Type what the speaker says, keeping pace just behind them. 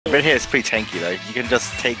Red hair is pretty tanky though. You can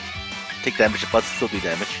just take damage but still do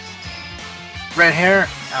damage. Red hair?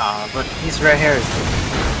 But his red hair is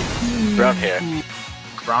Brown hair.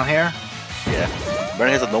 brown hair? Yeah. Brown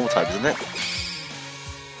hair is a normal type, isn't it?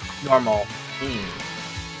 Normal.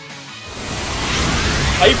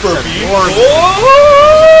 Hyper beam.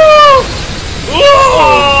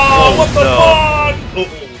 Oh, What the no. fuck?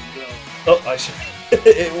 Oh, I should.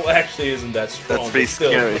 It actually isn't that strong. That's pretty but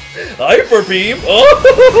still. scary. Hyper beam.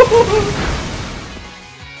 Oh!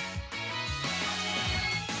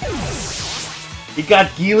 He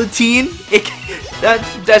got guillotine.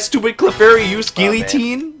 That stupid Clefairy used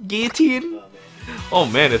guillotine. Oh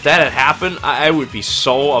man, if that had happened, I would be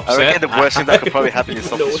so upset. I reckon the worst thing that could probably happen is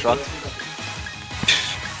self-destruct.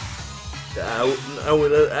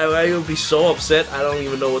 I would be so upset. I don't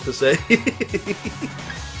even know what to say.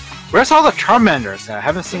 Where's all the Charmanders? I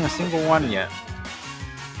haven't seen a single one yet.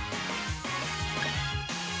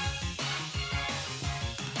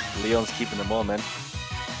 Leon's keeping them all, man.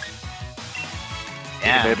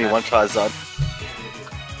 Yeah, Maybe man. one Charizard.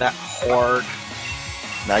 That horde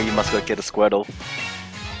Now you must go get a Squirtle.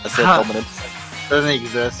 That's their Huh. dominance. doesn't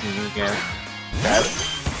exist in this game. Damn.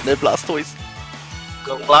 No Blastoise.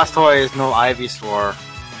 The Blastoise, no Ivysaur.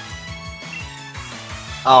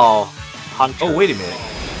 Oh, Hunter. Oh, wait a minute.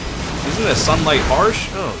 Isn't a Sunlight harsh?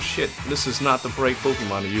 Oh shit, this is not the right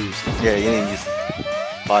Pokemon to use. Yeah, you need to use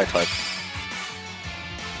Fire type.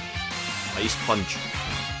 Ice Punch.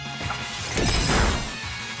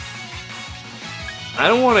 I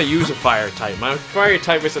don't want to use a Fire type. My Fire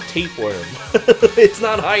type is a Tapeworm. It's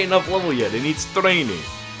not high enough level yet. It needs training.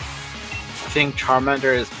 I think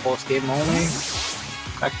Charmander is post-game only?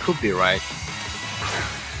 That could be right.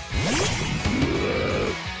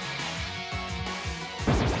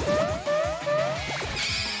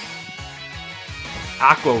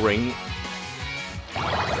 Aqua Ring.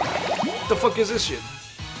 What the fuck is this shit?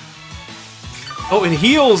 Oh, it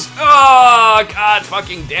heals! Oh, god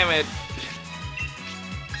fucking damn it.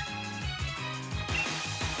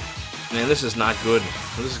 Man, this is not good.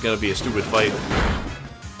 This is gonna be a stupid fight.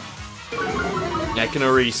 I can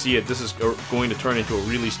already see it. This is going to turn into a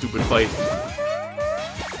really stupid fight.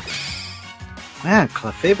 Man,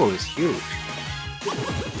 Clefable is huge.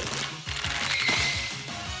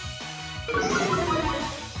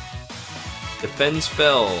 Defense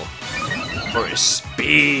fell for his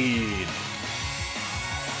speed.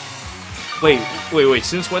 Wait.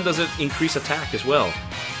 Since when does it increase attack as well?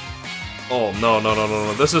 Oh no.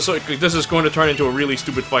 This is going to turn into a really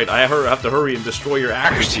stupid fight. I have to hurry and destroy your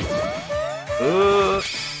accuracy.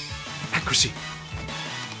 Accuracy.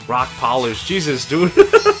 Rock polish. Jesus, dude.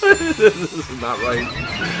 This is not right.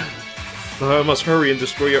 I must hurry and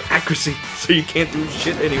destroy your accuracy so you can't do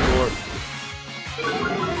shit anymore.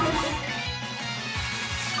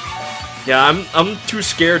 Yeah, I'm too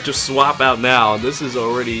scared to swap out now. This is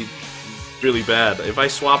already really bad. If I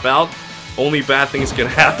swap out, only bad things can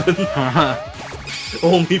happen.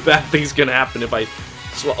 Only bad things can happen if I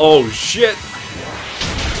swap. Oh shit!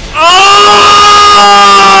 Oh!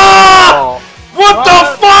 What the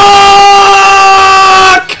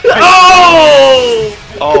fuck? Oh!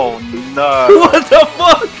 Oh no! What the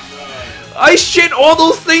fuck? I shit all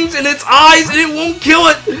those things in its eyes and it won't kill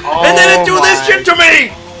it, and then it do this shit to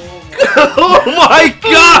me. Oh my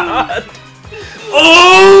god!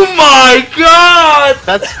 Oh my god!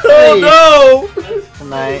 That's Oh no!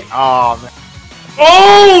 tonight. Oh man.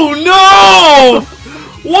 Oh no!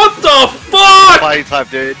 What the fuck? Fire type,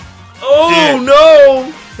 dude. Oh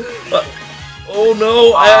no! Oh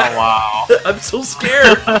no! Oh wow. I'm so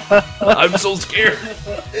scared. I'm so scared.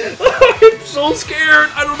 I'm so scared.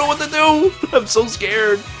 I don't know what to do. I'm so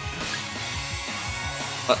scared.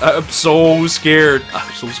 I'm so scared.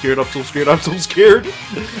 I'm so scared. I'm so scared. I'm so scared.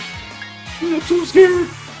 I'm so scared.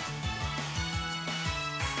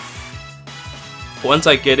 Once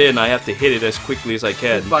I get in, I have to hit it as quickly as I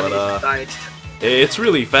can. But it's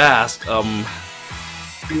really fast.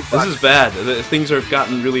 This is bad. Things have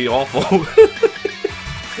gotten really awful.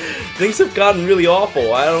 Things have gotten really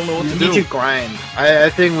awful. I don't know what to do. We need to grind. I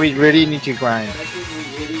think we really need to grind.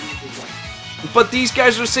 But these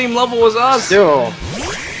guys are the same level as us. Still.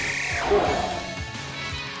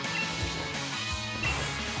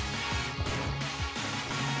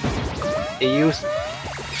 They use.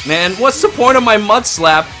 Man, what's the point of my Mud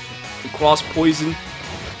Slap? Cross poison.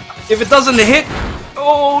 If it doesn't hit.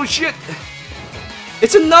 Oh shit.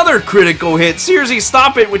 It's another critical hit. Seriously,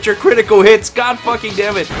 stop it with your critical hits. God fucking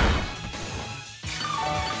damn it.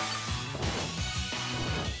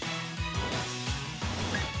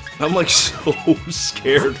 I'm like so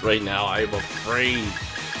scared right now. I'm afraid.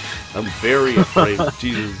 I'm very afraid.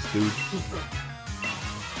 Jesus, dude.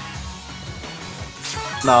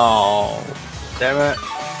 No. Damn it.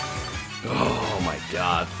 Oh my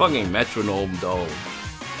god. Fucking Metronome, though.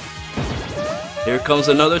 Here comes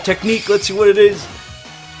another technique. Let's see what it is.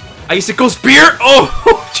 Icicle Spear!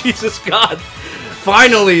 Oh, Jesus God.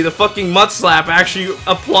 Finally, the fucking Mud Slap actually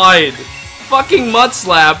applied. Fucking Mud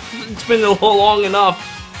Slap. It's been long enough.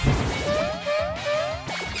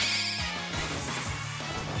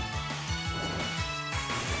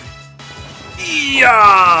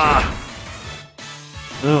 Yeah!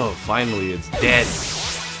 Oh, finally it's dead.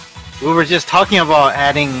 We were just talking about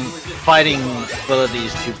adding fighting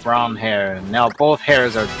abilities to brown hair. Now both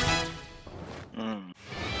hairs are...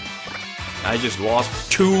 I just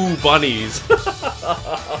lost 2 bunnies.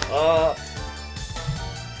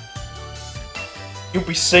 You'll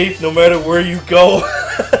be safe no matter where you go.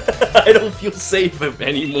 I don't feel safe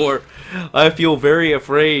anymore. I feel very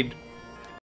afraid.